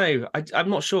don't know. I'm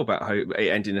not sure about how it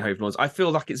ended in Hove Lawns. I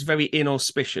feel like it's very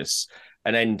inauspicious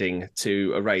an ending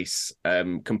to a race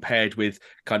compared with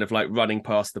kind of like running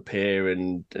past the pier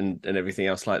and everything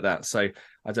else like that. So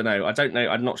I don't know.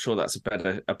 I'm not sure that's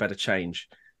a better change.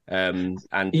 Although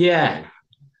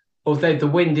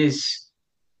the wind is,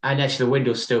 and actually the wind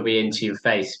will still be into your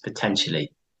face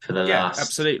potentially for the last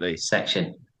absolutely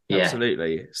section.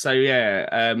 Absolutely. So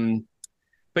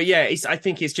but I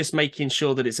think it's just making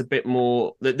sure that it's a bit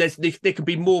more that there can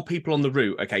be more people on the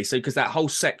route. Okay, so because that whole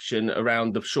section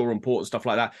around the shore and port and stuff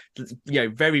like that,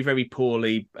 very very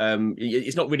poorly.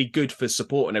 It's not really good for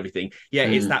support and everything.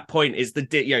 It's that point. It's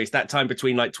it's that time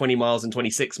between like 20 miles and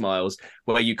 26 miles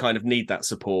where you kind of need that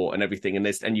support and everything,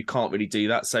 and you can't really do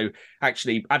that. So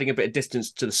actually, adding a bit of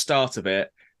distance to the start of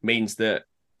it means that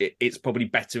it's probably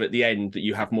better at the end that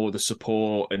you have more of the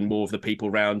support and more of the people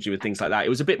around you and things like that. It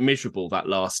was a bit miserable that the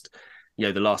last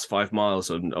 5 miles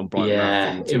on Brighton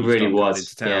Marathon. It really was.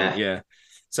 Into town. Yeah.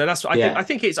 So that's what I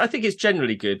think it's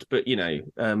generally good, but people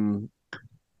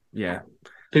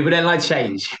don't like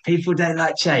change. People don't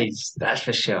like change. That's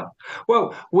for sure.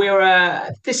 Well, we're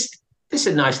this is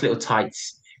a nice little tight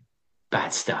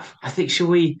bad stuff. I think shall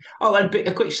we? Oh, and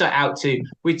a quick shout out to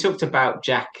we talked about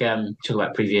Jack. Talk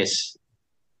about previous.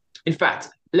 In fact,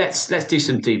 let's do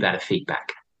some do better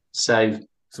feedback. So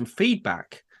some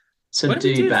feedback. Some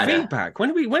do better feedback. When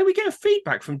are we getting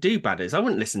feedback from do badders? I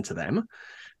wouldn't listen to them.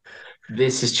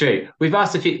 This is true. We've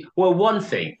asked a few. Well, one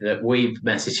thing that we've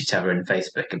messaged each other in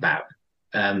Facebook about.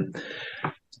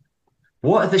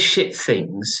 What are the shit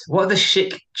things? What are the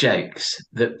shit jokes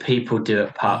that people do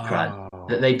at parkrun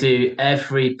that they do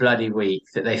every bloody week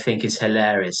that they think is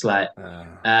hilarious? Like,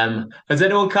 has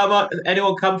anyone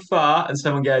come far? And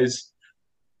someone goes,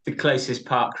 the closest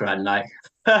parkrun, like,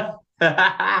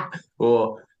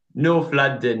 or North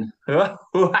London. Brilliant.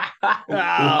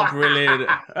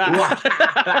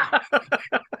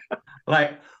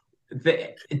 Like,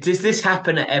 does this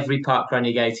happen at every parkrun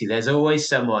you go to? There's always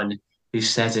someone who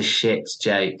says a shit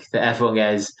joke that everyone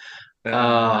goes,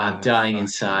 I'm dying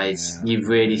inside. You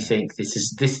really think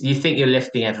this? You think you're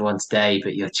lifting everyone's day,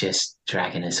 but you're just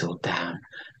dragging us all down.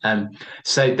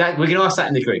 So that we're going to ask that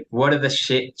in the group. What are the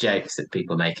shit jokes that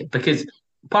people make? Because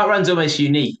parkrun's almost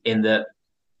unique in that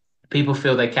people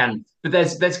feel they can, but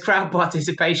there's crowd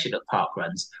participation at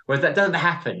parkruns, whereas that doesn't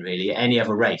happen really at any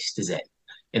other race, does it?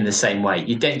 In the same way,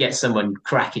 you don't get someone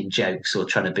cracking jokes or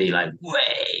trying to be like,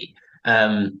 way.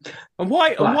 And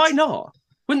why not?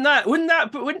 Wouldn't that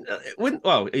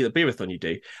well, either Beerathon you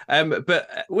do,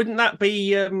 but wouldn't that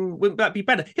be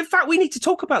better? In fact, we need to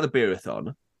talk about the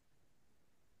Beerathon,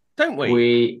 don't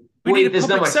we? We need a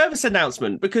public service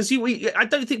announcement because I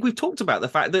don't think we've talked about the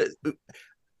fact that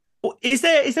is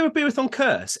there a Beerathon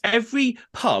curse? Every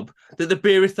pub that the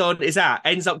Beerathon is at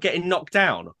ends up getting knocked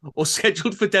down or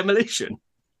scheduled for demolition.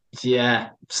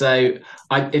 Yeah. So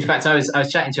I was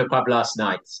chatting to a pub last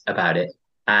night about it,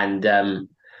 and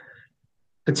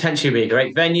potentially be a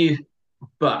great venue.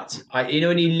 But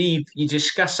when you leave, you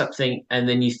discuss something, and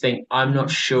then you think, I'm not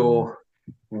sure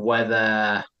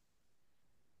whether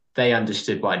they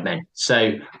understood what I meant.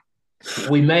 So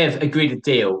we may have agreed a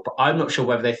deal, but I'm not sure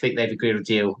whether they think they've agreed a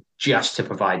deal just to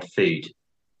provide food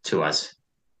to us,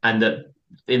 and that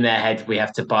in their head we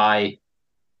have to buy.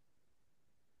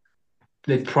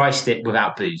 They've priced it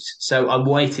without booze. So I'm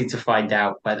waiting to find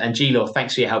out. And G-Law,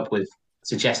 thanks for your help with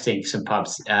suggesting some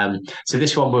pubs. So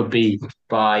this one would be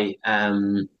by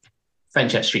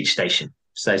Fenchurch Street Station.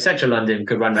 So Central London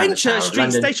could run around Fenchurch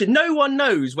Street Station. No one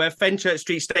knows where Fenchurch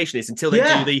Street Station is until they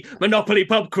do the Monopoly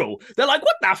pub crawl. They're like,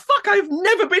 "What the fuck? I've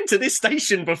never been to this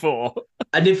station before."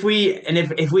 And if we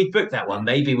book that one,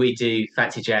 maybe we do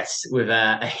fancy dress with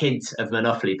a hint of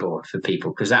Monopoly board for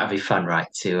people, because that would be fun, right?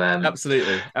 To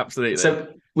absolutely. So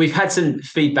we've had some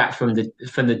feedback from the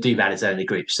Do Badders only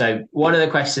group. So one of the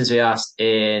questions we asked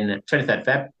in 23rd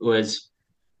Feb was,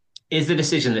 is the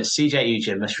decision that CJ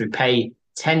Ujah must repay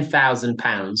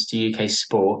 £10,000 to UK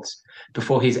Sport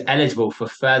before he's eligible for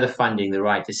further funding the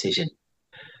right decision?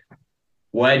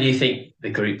 Where do you think the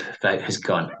group vote has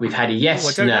gone? We've had a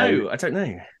yes, no. I don't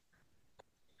know.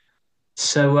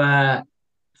 So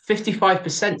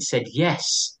 55% said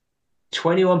yes,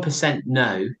 21%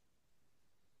 no,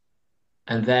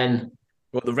 and then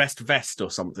What, the rest vest or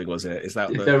something, was it? Is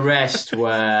that The rest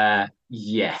were,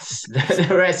 yes. The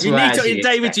rest you were need as to, you'd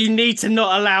David, expect. you need to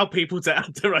not allow people to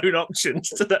add their own options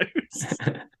to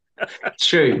those.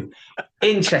 True.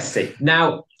 Interesting.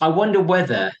 Now, I wonder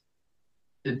whether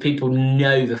people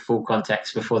know the full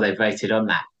context before they voted on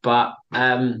that. But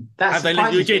that Have they,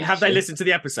 surprises me, Eugene, have they actually. listened to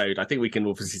the episode? I think we can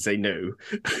obviously say no.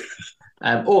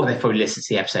 Or they probably listened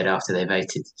to the episode after they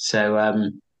voted.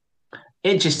 So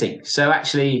interesting. So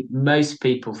actually, most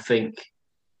people think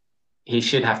he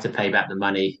should have to pay back the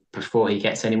money before he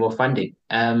gets any more funding.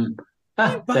 You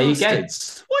There you go.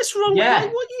 bastards. What's wrong Yeah.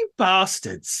 with what you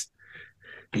bastards?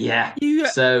 Yeah. You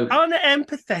So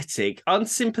unempathetic,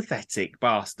 unsympathetic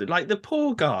bastard. Like the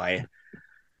poor guy.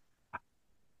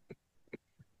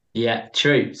 yeah,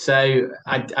 true. So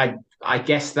I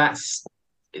guess that's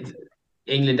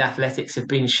England athletics have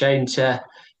been shown to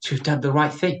have done the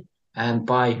right thing.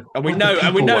 By And we what know, the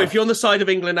and we people know want. if you're on the side of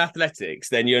England athletics,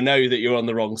 then you know that you're on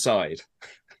the wrong side.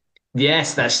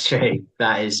 Yes, that's true.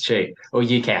 That is true. Or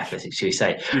UK athletics, should we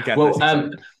say? UK Well,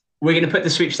 athletics. we're going to put the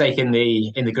sweepstake in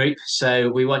the group. So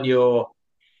we want your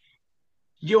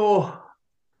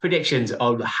predictions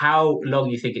on how long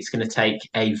you think it's going to take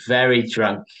a very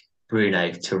drunk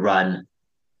Bruno to run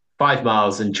 5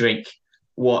 miles and drink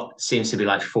what seems to be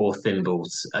like 4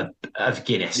 thimbles of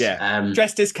Guinness. Yeah.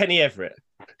 Dressed as Kenny Everett.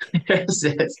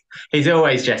 He's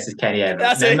always dressed as Kenny Everett.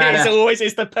 That's it.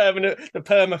 It's the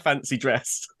perma fancy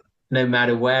dress. No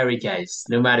matter where he goes.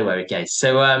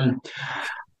 So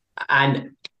and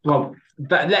well,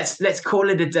 but let's call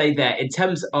it a day there. In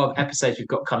terms of episodes we've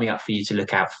got coming up for you to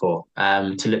look out for,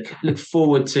 to look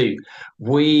forward to,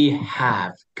 we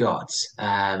have got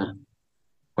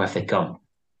where have they gone?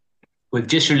 We've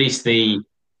just released the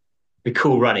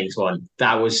Cool Runnings one.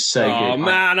 That was so good. Oh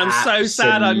man, I'm so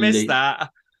sad I missed that.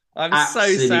 I'm so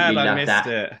sad I missed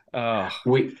it. Oh,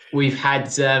 we've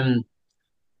had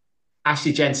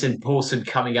Ashley Jensen Paulson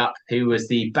coming up, who was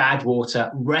the Badwater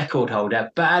record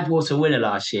holder, Badwater winner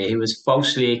last year, who was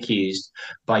falsely accused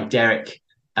by Derek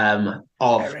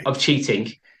of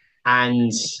cheating,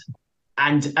 and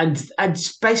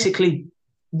basically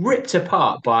ripped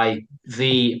apart by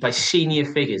senior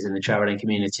figures in the trail running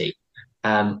community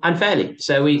unfairly.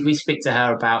 So we speak to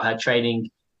her about her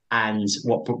training and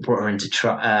what brought her into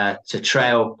to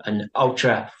trail and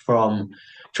ultra from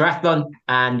triathlon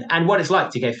and what it's like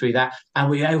to go through that. And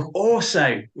we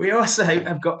also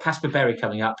have got Casper Berry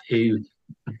coming up, who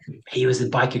he was in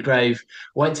Biker Grove,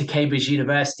 went to Cambridge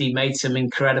University, made some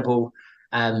incredible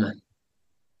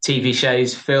TV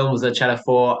shows, films on Channel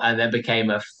 4, and then became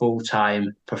a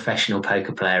full-time professional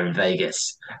poker player in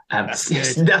Vegas.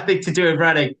 It's nothing to do with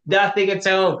running, nothing at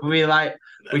all. We've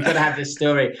got to have this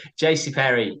story. JC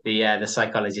Perry, the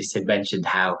psychologist, had mentioned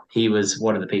how he was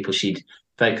one of the people she'd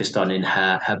focused on in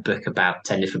her book about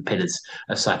 10 different pillars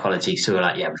of psychology. So we're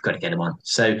like, yeah, we've got to get him on.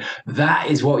 So that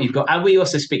is what you've got. And we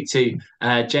also speak to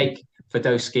Jake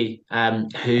Fodosky,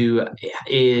 who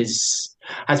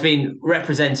has been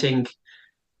representing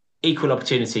equal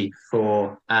opportunity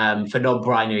for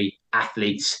non-binary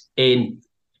athletes in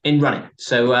running.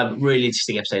 So really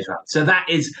interesting episodes around. So that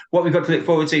is what we've got to look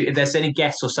forward to. If there's any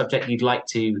guests or subject you'd like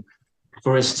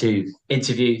for us to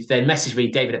interview, then message me,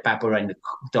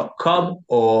 david@badboyrunning.com,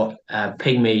 or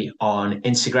ping me on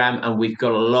Instagram. And we've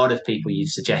got a lot of people you've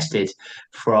suggested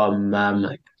from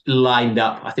lined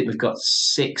up. I think we've got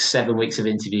 6-7 weeks of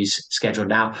interviews scheduled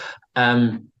now.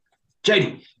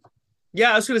 Jody.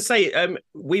 Yeah, I was going to say,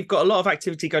 we've got a lot of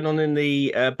activity going on in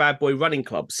the Bad Boy Running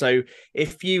Club. So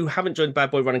if you haven't joined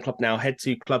Bad Boy Running Club now, head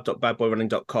to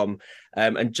club.badboyrunning.com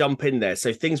and jump in there.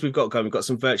 So things we've got going, we've got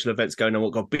some virtual events going on.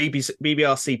 We've got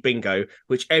BBRC Bingo,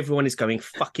 which everyone is going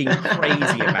fucking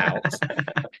crazy about.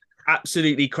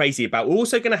 Absolutely crazy about. We're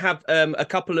also going to have a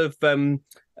couple of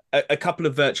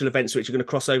virtual events which are going to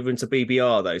cross over into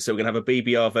BBR, though. So we're going to have a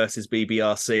BBR versus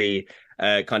BBRC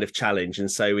kind of challenge,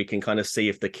 and so we can kind of see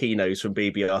if the keynotes from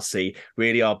BBRC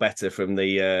really are better from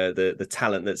the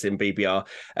talent that's in BBR.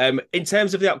 In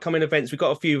terms of the upcoming events, we've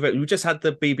got a few. We just had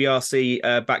the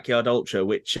BBRC Backyard Ultra,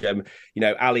 which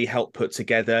Ali helped put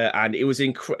together, and it was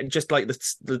just like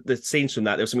the scenes from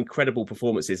that. There were some incredible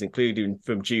performances, including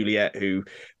from Juliet, who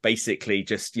basically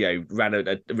just ran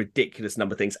a ridiculous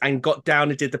number of things and got down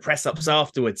and did the press ups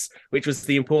afterwards, which was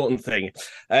the important thing.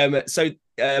 So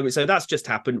that's just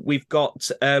happened. We've got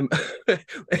on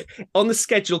the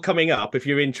schedule coming up, if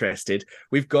you're interested,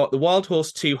 we've got the Wild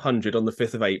Horse 200 on the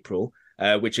 5th of April,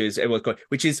 which is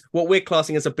what we're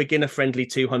classing as a beginner-friendly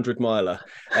 200 miler.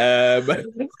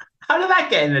 How did that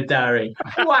get in the diary?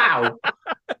 Wow.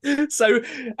 So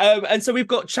and so we've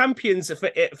got champions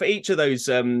for each of those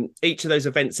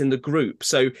events in the group.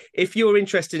 So if you're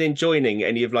interested in joining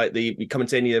any of coming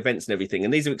to any events and everything,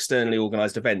 and these are externally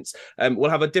organized events, we'll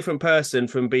have a different person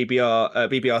from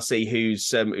BBRC who's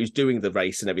doing the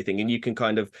race and everything, and you can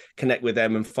kind of connect with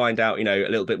them and find out a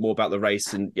little bit more about the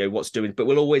race and what's doing. But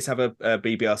we'll always have a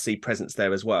BBRC presence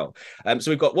there as well.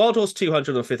 So we've got Wild Horse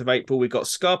 200 on the 5th of April. We've got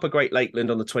Scarpa Great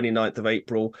Lakeland on the 29th of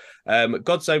April.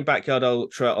 Godzone Backyard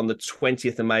Ultra on the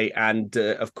 20th of May, and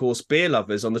of course Beer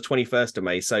Lovers on the 21st of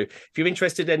May. So if you're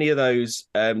interested in any of those,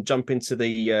 jump into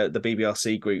the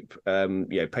BBRC group,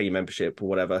 pay your membership or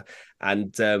whatever,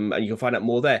 and you can find out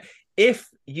more there. If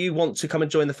you want to come and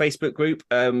join the Facebook group,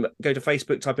 go to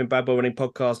Facebook, type in Bad Boy Running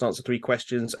Podcast, answer 3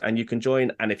 questions, and you can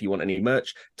join. And if you want any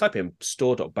merch, type in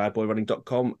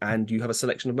store.badboyrunning.com, and you have a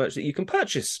selection of merch that you can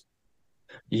purchase.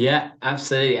 Yeah,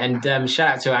 absolutely. And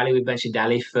shout out to Ali. We mentioned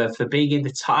Ali for being in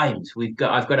the Times.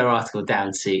 I've got our article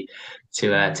down to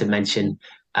mention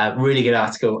a really good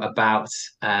article about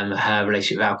her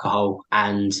relationship with alcohol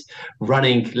and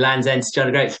running Land's End to John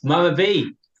O'Groats. Mama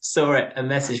B saw it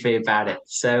and messaged me about it.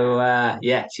 So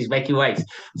she's making waves.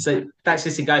 So thanks for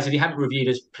listening, guys. If you haven't reviewed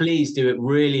us, please do. It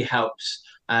really helps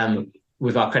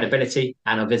with our credibility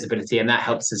and our visibility, and that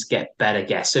helps us get better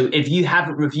guests. So if you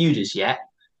haven't reviewed us yet,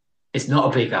 it's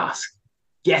not a big ask.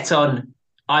 Get on,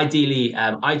 ideally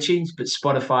iTunes, but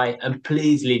Spotify, and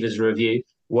please leave us a review.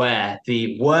 Where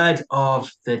the word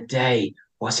of the day,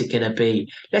 what's it going to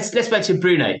be? Let's mention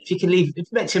Bruno. If you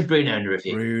mention Bruno in the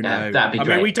review, Bruno, that'd be great.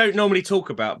 I mean, we don't normally talk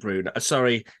about Bruno.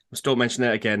 Sorry, I'm still mentioning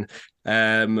it again.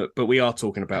 But we are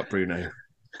talking about Bruno.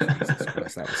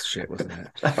 That was shit, wasn't it?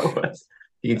 That was.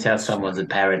 You can tell someone's a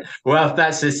parent. Well,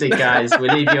 that's just it, guys.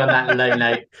 We'll leave you on that low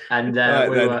note, and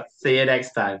we'll see you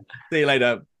next time. See you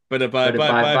later. Bye bye bye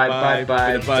bye bye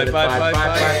bye bye bye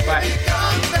bye.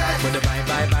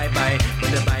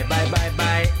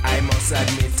 I must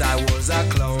admit I was a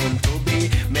clown to be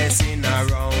messing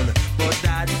around, but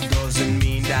that doesn't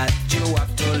mean that you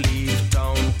have to leave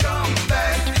town. Come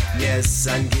back, yes,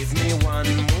 and give me one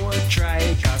more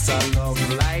try, 'cause a love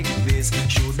like this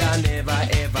should I never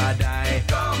ever die.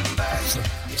 Come back.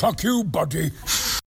 Fuck you, buddy.